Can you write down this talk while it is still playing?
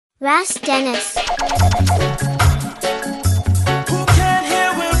Ras Dennis.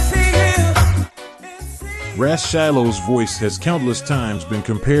 Ras Shiloh's voice has countless times been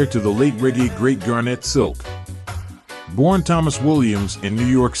compared to the late reggae great Garnett Silk. Born Thomas Williams in New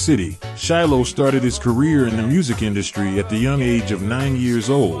York City, Shiloh started his career in the music industry at the young age of 9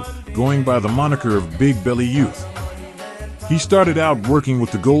 years old, going by the moniker of Big Belly Youth. He started out working with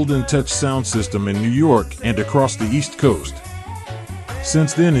the Golden Touch sound system in New York and across the East Coast.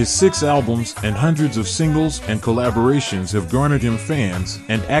 Since then, his 6 albums and hundreds of singles and collaborations have garnered him fans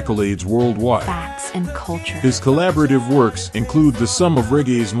and accolades worldwide. Facts and culture. His collaborative works include the some of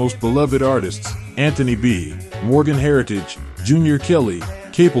reggae's most beloved artists, Anthony B., Morgan Heritage, Junior Kelly,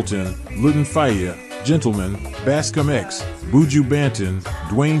 Capleton, Luton Faya, Gentleman, Bascom X, Buju Banton,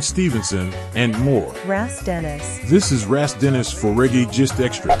 Dwayne Stevenson, and more. Ras Dennis. This is Ras Dennis for Reggae Gist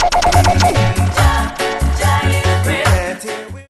Extra.